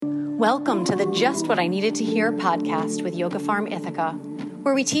Welcome to the Just What I Needed to Hear podcast with Yoga Farm Ithaca,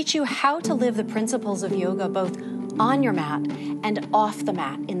 where we teach you how to live the principles of yoga both on your mat and off the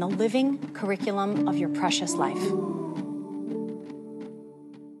mat in the living curriculum of your precious life.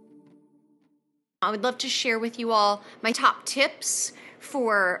 I would love to share with you all my top tips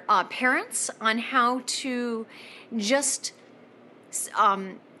for parents on how to just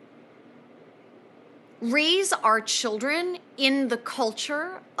raise our children in the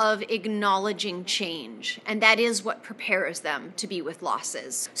culture of acknowledging change, and that is what prepares them to be with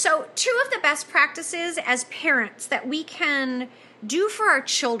losses. So, two of the best practices as parents that we can do for our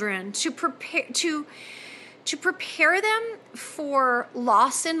children to prepare them for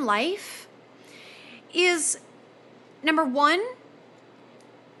loss in life is, number one,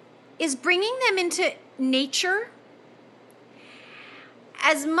 is bringing them into nature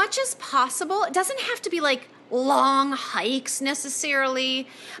as much as possible. It doesn't have to be like long hikes necessarily,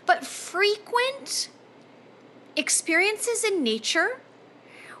 but frequent experiences in nature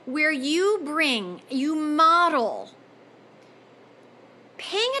where you model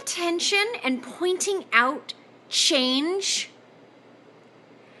paying attention and pointing out change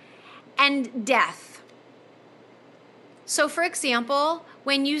and death. So for example,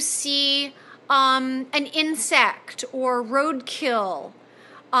 when you see an insect or roadkill,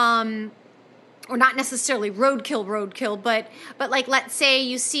 or not necessarily roadkill, but like, let's say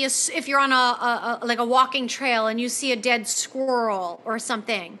you see if you're on a walking trail and you see a dead squirrel or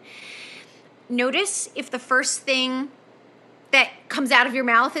something, notice if the first thing that comes out of your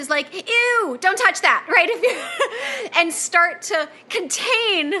mouth is like, ew, don't touch that, right? And start to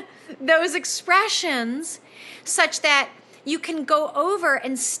contain those expressions such that you can go over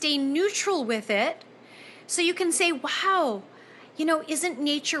and stay neutral with it. So you can say, wow, isn't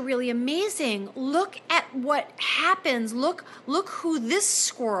nature really amazing? Look at what happens. Look who this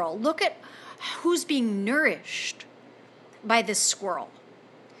squirrel, look at who's being nourished by this squirrel.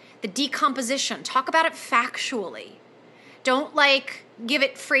 The decomposition, talk about it factually. Don't give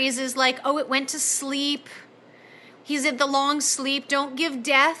it phrases like, oh, it went to sleep. He's in the long sleep. Don't give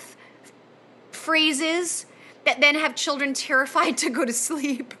death phrases that then have children terrified to go to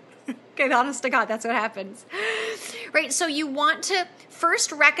sleep. Okay, honest to God, that's what happens. Right, so you want to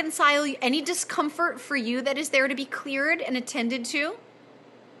first reconcile any discomfort for you that is there to be cleared and attended to.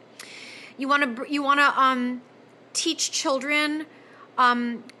 You want to teach children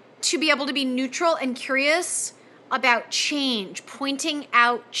to be able to be neutral and curious about change, pointing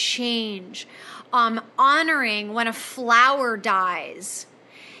out change, honoring when a flower dies.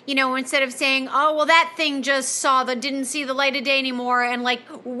 Instead of saying, oh, well, that thing just didn't see the light of day anymore, and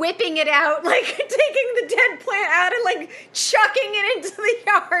whipping it out, taking the dead plant out and chucking it into the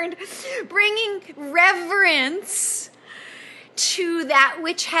yard, bringing reverence to that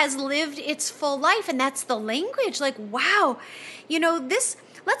which has lived its full life. And that's the language. Wow,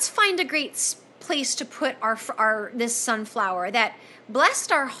 let's find a great place to put this sunflower that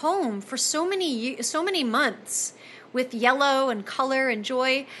blessed our home for so many months with yellow and color and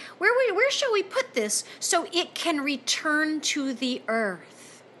joy. Where shall we put this so it can return to the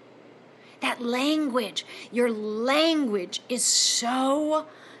earth? That language, your language is so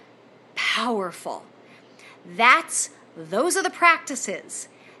powerful. Those are the practices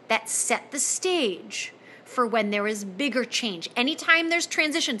that set the stage for when there is bigger change. Anytime there's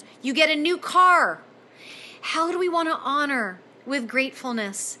transitions, you get a new car. How do we want to honor with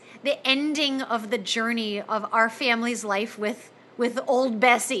gratefulness the ending of the journey of our family's life with old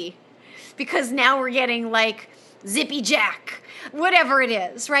Bessie? Because now we're getting Zippy Jack, whatever it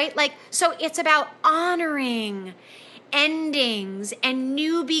is, right? So it's about honoring endings and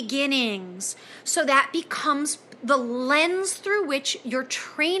new beginnings. So that becomes the lens through which you're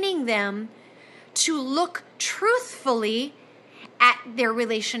training them to look truthfully at their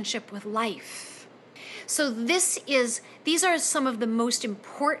relationship with life. So these are some of the most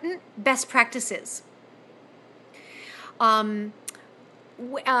important best practices. Having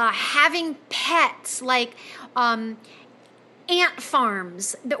pets ant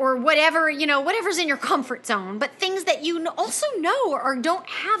farms or whatever's in your comfort zone, but things that you also know or don't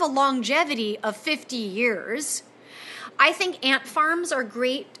have a longevity of 50 years. I think ant farms are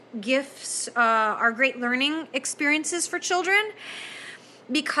great gifts, are great learning experiences for children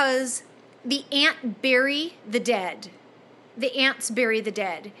because the ants bury the dead.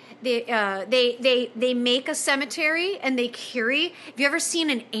 They make a cemetery and they carry. Have you ever seen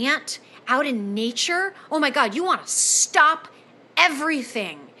an ant out in nature? Oh my God, you want to stop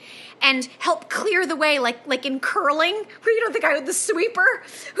everything and help clear the way, like in curling, where you know the guy with the sweeper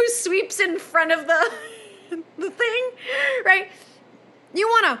who sweeps in front of the thing, right? You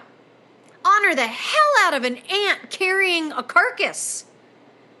want to honor the hell out of an ant carrying a carcass.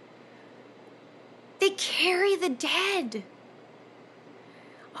 They carry the dead.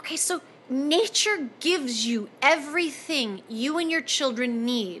 Okay, so nature gives you everything you and your children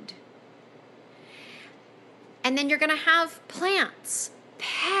need. And then you're going to have plants,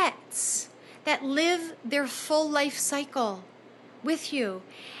 pets that live their full life cycle with you.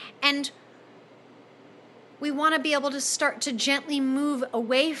 And we want to be able to start to gently move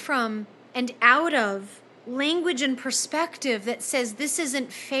away from and out of language and perspective that says this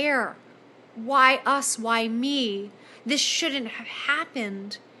isn't fair. Why us? Why me? This shouldn't have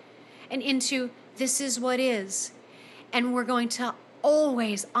happened. And into this is what is. And we're going to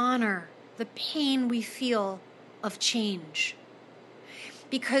always honor the pain we feel of change.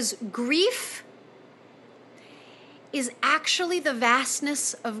 Because grief is actually the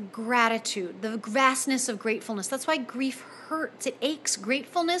vastness of gratitude, the vastness of gratefulness. That's why grief hurts. It aches.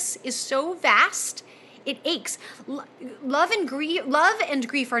 Gratefulness is so vast, it aches. Love and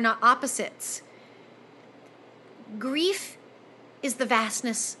grief are not opposites. Grief is the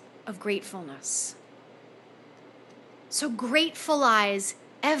vastness of gratefulness. So gratefulize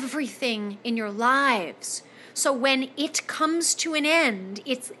everything in your lives. So when it comes to an end,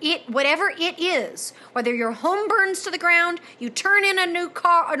 whatever it is, whether your home burns to the ground, you turn in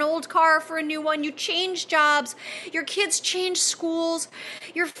an old car for a new one, you change jobs, your kids change schools,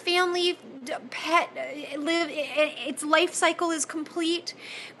 your family pet its life cycle is complete,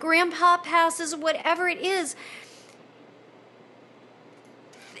 grandpa passes, whatever it is,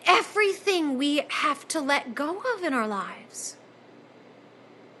 everything we have to let go of in our lives.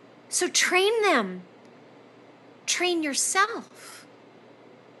 So train them. Train yourself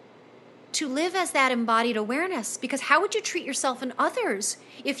to live as that embodied awareness, because how would you treat yourself and others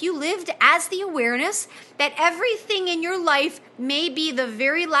if you lived as the awareness that everything in your life may be the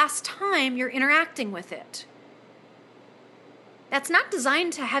very last time you're interacting with it? That's not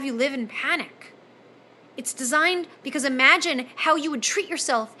designed to have you live in panic. It's designed because imagine how you would treat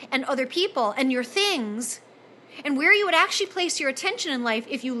yourself and other people and your things, and where you would actually place your attention in life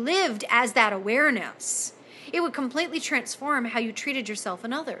if you lived as that awareness. It would completely transform how you treated yourself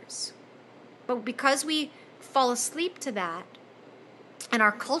and others. But because we fall asleep to that, and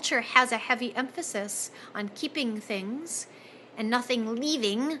our culture has a heavy emphasis on keeping things and nothing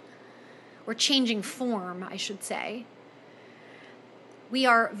leaving, or changing form, I should say, we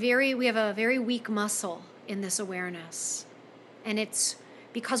have a very weak muscle in this awareness. And it's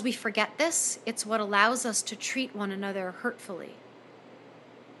because we forget this, it's what allows us to treat one another hurtfully.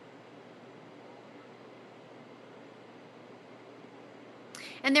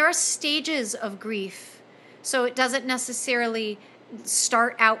 And there are stages of grief. So it doesn't necessarily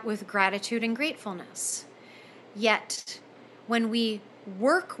start out with gratitude and gratefulness. Yet, when we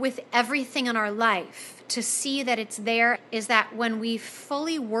work with everything in our life to see that it's there, is that when we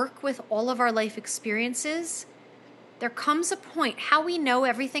fully work with all of our life experiences, there comes a point, how we know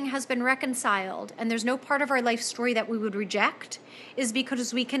everything has been reconciled and there's no part of our life story that we would reject, is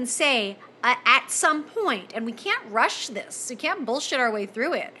because we can say at some point, and we can't rush this, we can't bullshit our way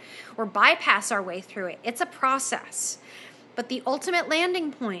through it or bypass our way through it. It's a process. But the ultimate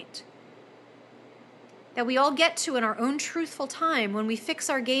landing point that we all get to in our own truthful time, when we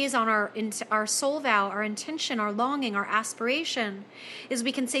fix our gaze on our soul vow, our intention, our longing, our aspiration, is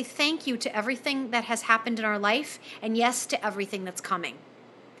we can say thank you to everything that has happened in our life and yes to everything that's coming.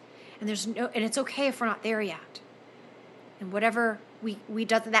 And it's okay if we're not there yet. And whatever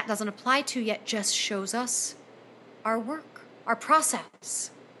that doesn't apply to yet just shows us our work, our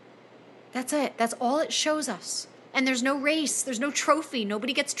process. That's it. That's all it shows us. And there's no race. There's no trophy.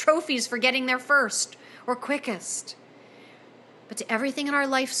 Nobody gets trophies for getting there first or quickest. But to everything in our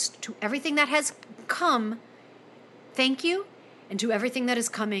life, to everything that has come, thank you. And to everything that is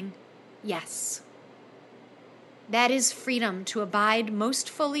coming, yes. That is freedom, to abide most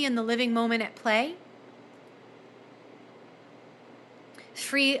fully in the living moment at play,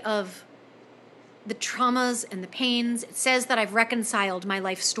 free of the traumas and the pains. It says that I've reconciled my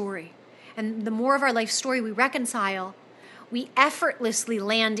life story. And the more of our life story we reconcile, we effortlessly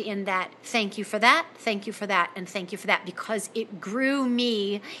land in that thank you for that, and thank you for that, because it grew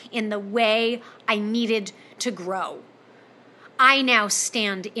me in the way I needed to grow. I now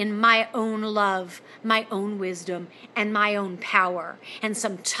stand in my own love, my own wisdom, and my own power. And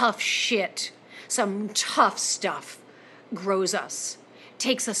some tough shit, some tough stuff grows us,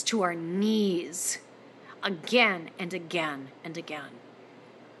 takes us to our knees again and again and again.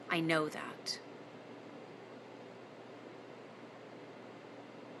 I know that.